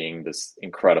Giannis, just being this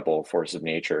incredible force of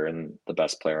nature and the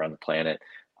best player on the planet.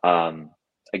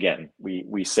 Again,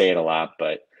 we say it a lot,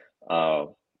 but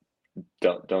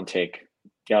don't take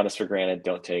Giannis for granted.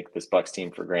 Don't take this Bucks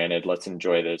team for granted. Let's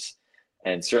enjoy this,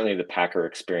 and certainly the Packer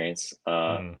experience.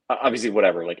 Obviously,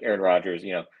 whatever, like Aaron Rodgers,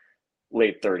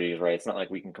 late 30s, right? It's not like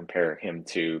we can compare him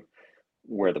to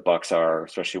where the Bucks are,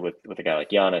 especially with a guy like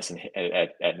Giannis and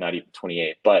at not even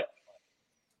 28. But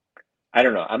I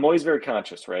don't know. I'm always very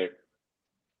conscious, right?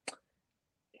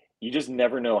 You just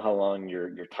never know how long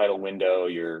your title window,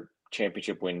 your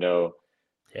championship window.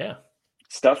 Yeah.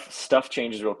 Stuff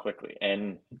changes real quickly,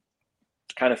 and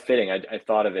kind of fitting. I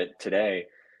thought of it today.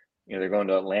 They're going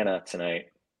to Atlanta tonight.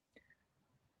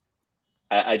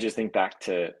 I just think back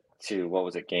to what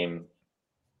was it, game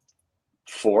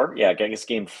 4? Yeah, I guess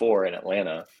game 4 in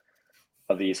Atlanta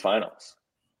of these finals.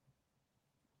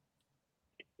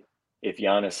 If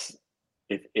Giannis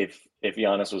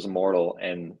was immortal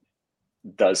and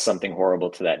does something horrible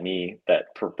to that knee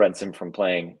that prevents him from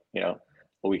playing, a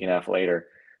week and a half later,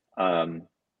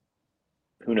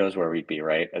 who knows where we'd be,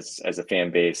 right? As a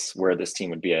fan base, where this team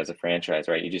would be as a franchise,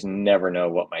 right? You just never know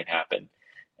what might happen.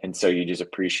 And so you just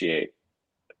appreciate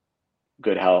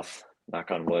good health,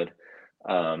 knock on wood,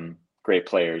 great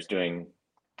players doing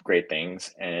great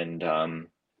things. And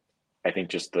I think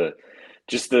just the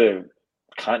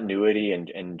continuity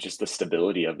and just the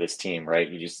stability of this team, right?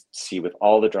 You just see with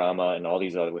all the drama and all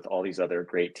these other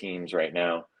great teams right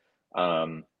now.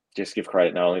 Just give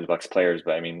credit not only to the Bucks players,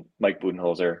 but Mike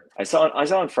Budenholzer. I saw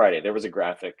on Friday there was a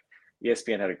graphic.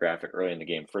 ESPN had a graphic early in the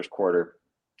game, first quarter,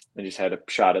 They just had a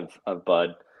shot of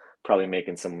Bud, probably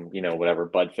making some, whatever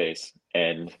Bud face,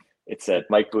 and it said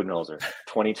Mike Budenholzer,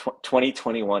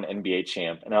 2021 NBA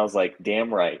champ, and I was like,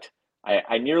 damn right.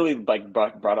 I nearly like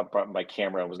brought up my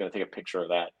camera and was going to take a picture of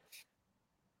that,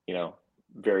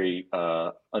 very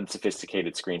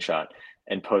unsophisticated screenshot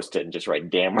and post it and just write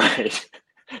damn right.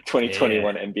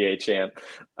 2021 NBA champ.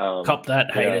 Cop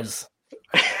that, haters.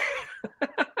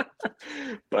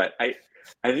 But I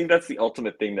think that's the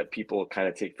ultimate thing that people kind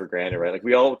of take for granted, right? Like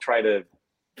we all try to,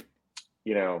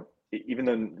 even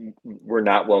though we're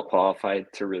not well qualified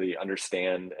to really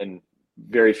understand, and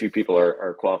very few people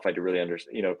are qualified to really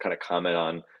understand, kind of comment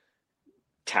on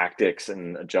tactics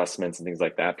and adjustments and things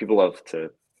like that. People love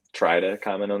to try to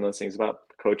comment on those things about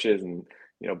coaches, and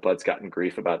Bud's gotten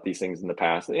grief about these things in the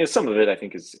past. And, some of it I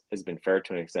think has been fair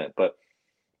to an extent, but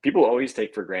people always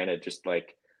take for granted just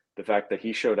like the fact that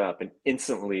he showed up and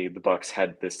instantly the Bucks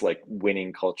had this like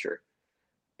winning culture,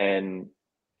 and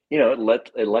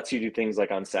it lets you do things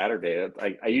like on Saturday.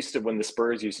 I used to, when the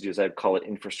Spurs used to do this, I'd call it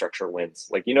infrastructure wins.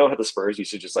 Like, how the Spurs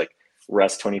used to just like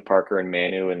rest Tony Parker and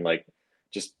Manu and like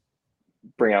just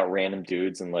bring out random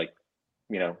dudes and like,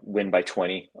 win by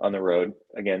 20 on the road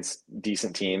against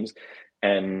decent teams.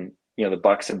 And, the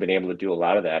Bucks have been able to do a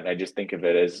lot of that. And I just think of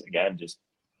it as, again, just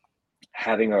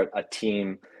having a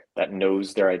team that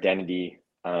knows their identity.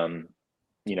 There's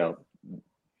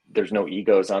no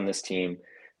egos on this team.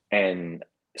 And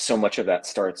so much of that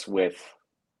starts with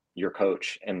your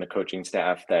coach and the coaching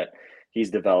staff that he's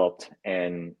developed.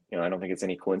 And, I don't think it's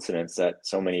any coincidence that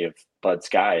so many of Bud's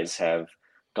guys have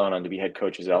gone on to be head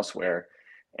coaches elsewhere.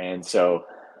 And so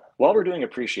while we're doing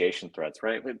appreciation threads,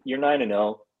 right? You're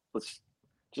 9-0. Let's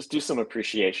just do some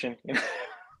appreciation.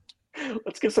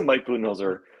 Let's give some Mike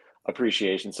Budenholzer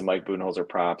appreciation, some Mike Budenholzer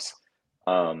props.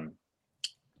 I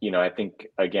think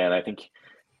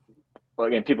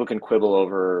people can quibble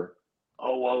over,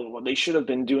 well, they should have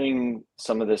been doing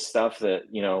some of this stuff that,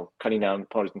 cutting down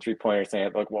opponents and 3-pointers,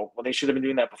 saying like, well, they should have been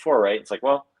doing that before, right? It's like,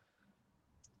 well,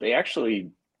 they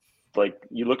actually, like,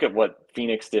 you look at what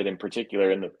Phoenix did in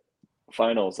particular in the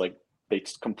finals, like they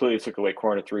completely took away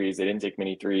corner threes. They didn't take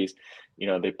many threes.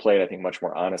 They played, I think, much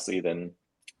more honestly than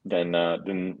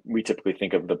we typically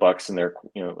think of the Bucks and their,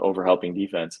 overhelping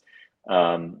defense.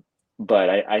 But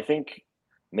I think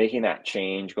making that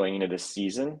change going into this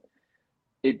season,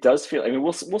 it does feel,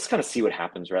 we'll kind of see what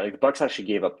happens, right? Like the Bucks actually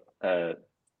gave up,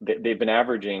 they've been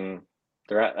averaging,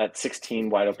 they're at 16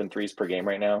 wide open threes per game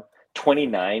right now.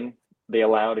 29 they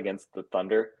allowed against the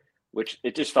Thunder, which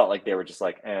it just felt like they were just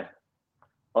like,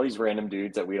 all these random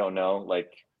dudes that we don't know,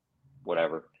 like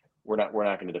whatever. We're not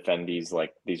going to defend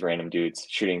these random dudes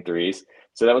shooting threes.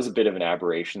 So that was a bit of an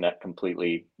aberration that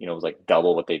completely, was like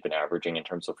double what they've been averaging in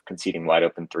terms of conceding wide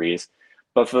open threes.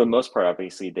 But for the most part,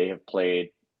 obviously they have played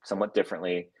somewhat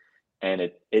differently. And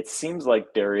it seems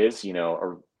like there is,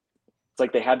 it's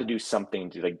like they had to do something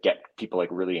to like get people like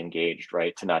really engaged,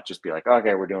 right? To not just be like,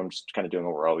 okay, we're just kind of doing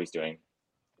what we're always doing.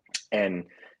 And,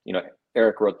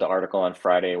 Eric wrote the article on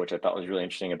Friday, which I thought was really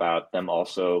interesting, about them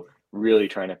also really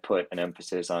trying to put an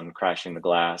emphasis on crashing the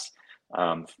glass.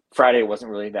 Friday wasn't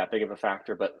really that big of a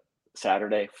factor, but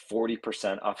Saturday,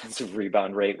 40% offensive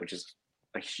rebound rate, which is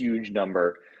a huge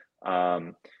number.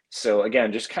 So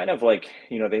again, just kind of like,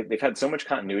 they've had so much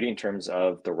continuity in terms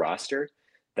of the roster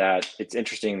that it's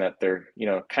interesting that they're,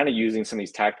 kind of using some of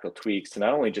these tactical tweaks to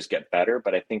not only just get better,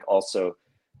 but I think also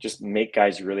just make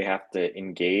guys really have to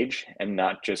engage and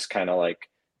not just kind of like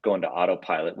go into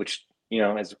autopilot, which,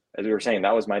 as we were saying,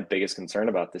 that was my biggest concern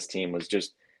about this team, was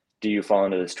just, do you fall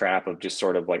into this trap of just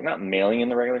sort of like not mailing in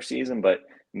the regular season, but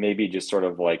maybe just sort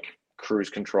of like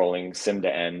cruise controlling sim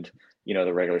to end,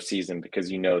 the regular season, because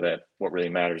that what really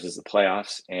matters is the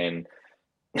playoffs. And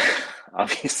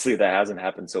obviously that hasn't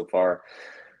happened so far.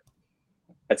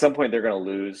 At some point they're going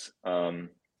to lose.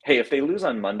 Hey, if they lose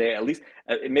on Monday, at least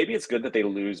maybe it's good that they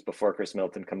lose before Chris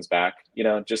Middleton comes back,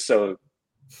 just so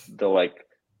the like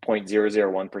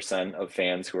 0.001% of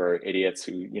fans who are idiots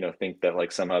who, think that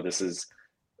like somehow this is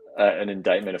an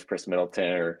indictment of Chris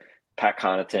Middleton or Pat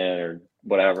Connaughton or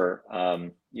whatever,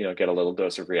 get a little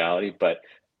dose of reality. But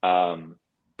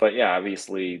yeah,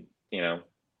 obviously,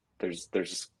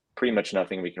 there's pretty much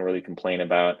nothing we can really complain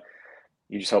about.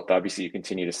 You just hope, obviously, you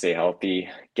continue to stay healthy,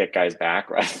 get guys back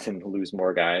rather than lose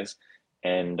more guys.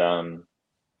 And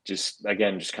just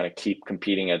kind of keep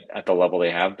competing at the level they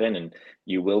have been. And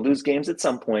you will lose games at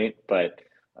some point, but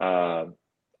I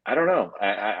don't know.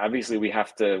 Obviously, we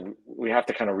have to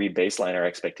kind of re-baseline our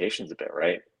expectations a bit,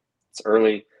 right? It's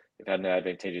early. They've had an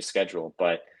advantageous schedule,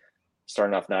 but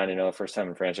starting off 9-0, first time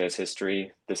in franchise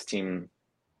history, this team,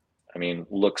 I mean,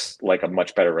 looks like a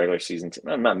much better regular season team.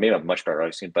 Not maybe a much better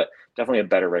regular season, but definitely a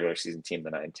better regular season team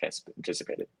than I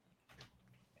anticipated.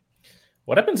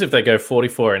 What happens if they go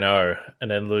 44-0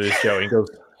 and then lose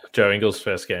Joe Ingles'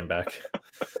 first game back?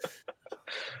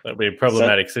 That'd be a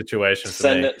problematic situation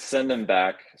for me. Send him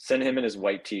back. Send him in his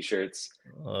white t-shirts.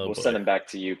 We'll send him back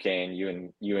to you, Kane.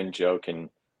 You and Joe can,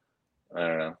 I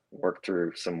don't know, work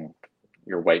through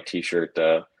your white t-shirt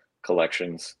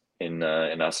collections in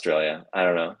Australia. I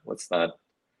don't know. Let's not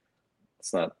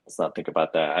think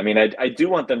about that. I mean, I do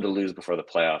want them to lose before the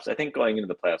playoffs. I think going into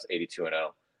the playoffs 82-0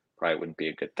 probably wouldn't be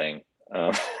a good thing.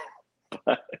 But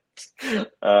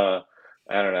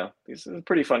I don't know. This is a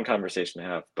pretty fun conversation to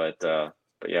have, but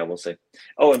yeah, we'll see.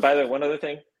 Oh, and by the way, one other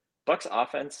thing, Bucks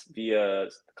offense via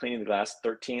Cleaning the Glass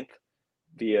 13th,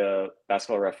 via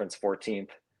Basketball Reference 14th.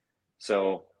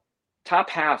 So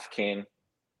top half, Kane.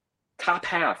 Top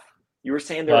half. You were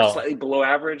saying they were slightly below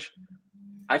average.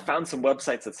 I found some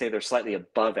websites that say they're slightly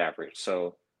above average.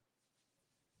 So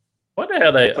I wonder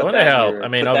how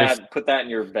put that in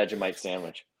your Vegemite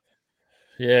sandwich.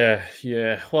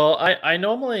 Yeah. Well, I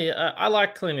normally I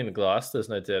like Cleaning the Glass. There's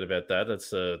no doubt about that.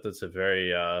 That's a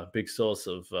very big source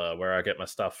of where I get my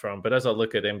stuff from. But as I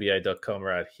look at NBA.com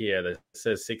right here, that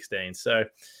says 16. So,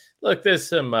 look, there's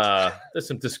some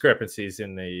discrepancies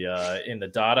in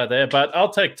the data there. But I'll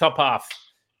take top half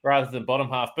rather than bottom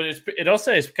half. But it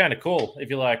also is kind of cool if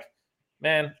you're like,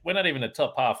 man, we're not even a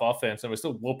top half offense, and we're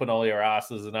still whooping all your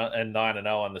asses and 9-0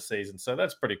 on the season. So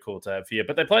that's pretty cool to have here.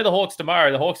 But they play the Hawks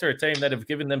tomorrow. The Hawks are a team that have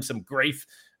given them some grief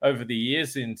over the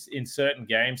years in certain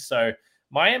games. So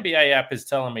my NBA app is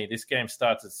telling me this game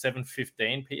starts at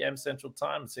 7:15 p.m. Central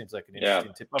Time. It seems like an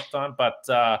interesting tip-off time. But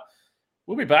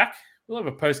we'll be back. We'll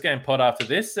have a post-game pod after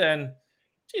this. And,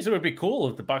 geez, it would be cool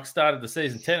if the Bucks started the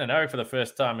season 10-0 for the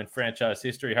first time in franchise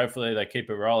history. Hopefully they keep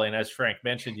it rolling. As Frank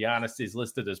mentioned, Giannis is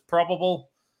listed as probable.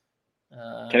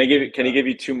 Can he give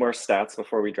you two more stats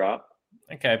before we drop?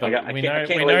 Okay, but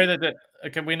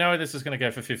we know this is going to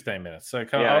go for 15 minutes. So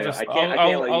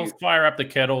I'll fire up the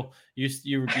kettle. You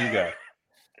go.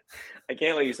 I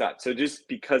can't let you stop. So just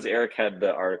because Eric had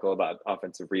the article about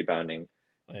offensive rebounding,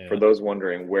 for those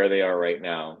wondering where they are right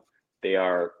now, they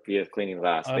are via Cleaning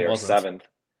Glass. They are seventh.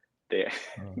 They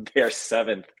are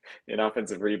seventh in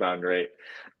offensive rebound rate,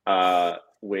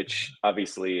 which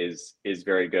obviously is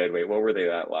very good. Wait, what were they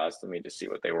at last? Let me just see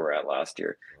what they were at last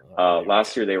year.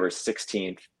 Last year they were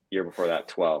 16th. Year before that,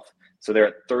 12th. So they're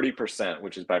at 30%,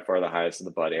 which is by far the highest in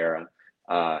the Bud era.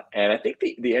 And I think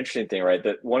the interesting thing, right,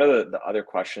 that one of the other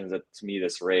questions that to me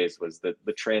this raised was that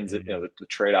the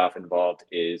trade-off involved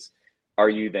is, are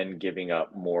you then giving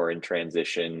up more in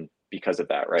transition because of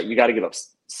that, right? You got to give up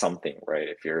something, right?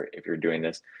 If you're doing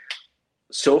this.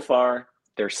 So far,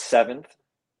 they're seventh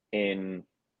in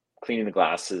Cleaning the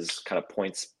Glass's kind of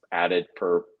points added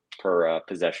per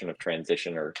possession of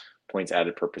transition, or points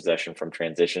added per possession from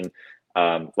transition.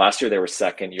 Last year they were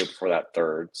second, year before that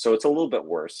third. So it's a little bit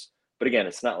worse. But again,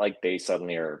 it's not like they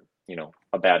suddenly are,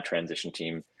 a bad transition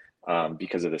team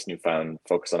because of this newfound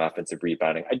focus on offensive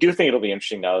rebounding. I do think it'll be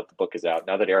interesting now that the book is out,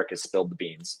 now that Eric has spilled the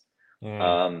beans.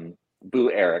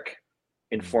 Boo Eric,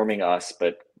 informing us,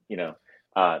 but no,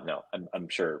 I'm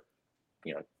sure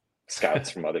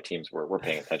scouts from other teams were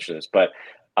paying attention to this. But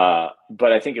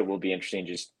I think it will be interesting.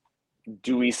 Just,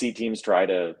 do we see teams try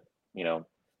to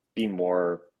be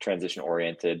more transition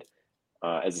oriented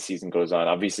as the season goes on?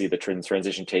 Obviously, the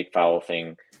transition take foul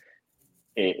thing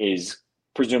is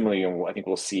presumably, I think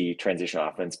we'll see transition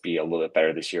offense be a little bit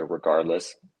better this year,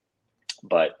 regardless.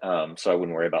 But so I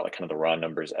wouldn't worry about kind of the raw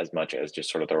numbers as much as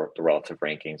just sort of the relative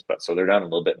rankings. But so they're down a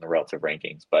little bit in the relative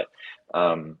rankings. But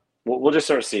we'll just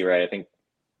sort of see, right? I think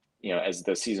as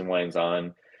the season winds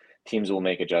on, teams will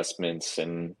make adjustments,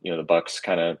 and the Bucks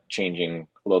kind of changing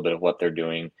a little bit of what they're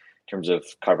doing in terms of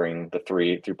covering the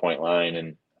three-point line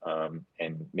and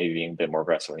maybe being a bit more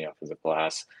aggressive in the offensive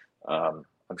glass. I'm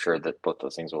sure that both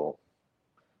those things will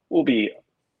be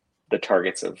the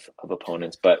targets of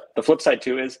opponents. But the flip side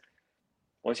too is,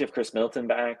 once you have Chris Middleton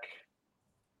back,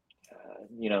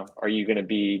 are you going to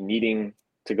be needing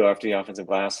to go after the offensive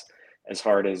glass as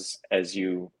hard as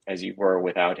you were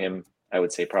without him? I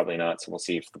would say probably not. So we'll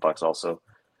see if the Bucks also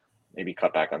maybe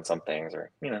cut back on some things,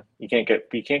 or you can't get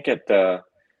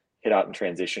hit out in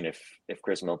transition if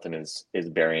Chris Middleton is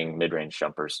burying mid-range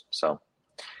jumpers. So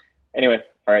anyway,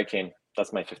 all right, Kane,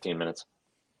 that's my 15 minutes.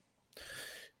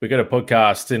 We got a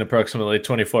podcast in approximately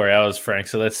 24 hours, Frank.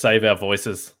 So let's save our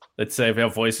voices. Let's save our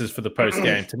voices for the post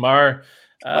game tomorrow.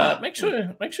 Make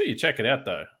sure you check it out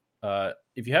though.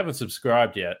 If you haven't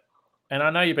subscribed yet, and I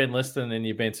know you've been listening and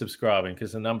you've been subscribing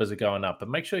because the numbers are going up, but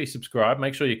make sure you subscribe.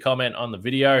 Make sure you comment on the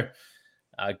video.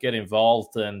 get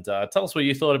involved and tell us what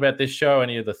you thought about this show,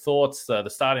 any of the thoughts, the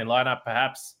starting lineup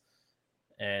perhaps,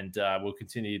 and we'll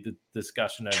continue the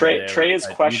discussion over there. Trey is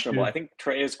questionable. YouTube. I think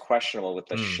Trey is questionable with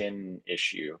the shin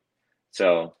issue.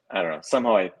 So I don't know.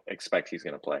 Somehow I expect he's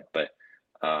going to play, but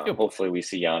hopefully we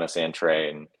see Giannis and Trey,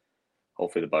 and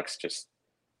hopefully the Bucks just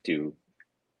do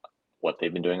what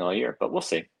they've been doing all year. But we'll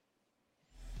see.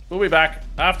 We'll be back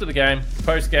after the game,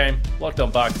 post game, Locked On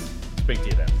Bucks. Speak to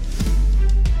you then.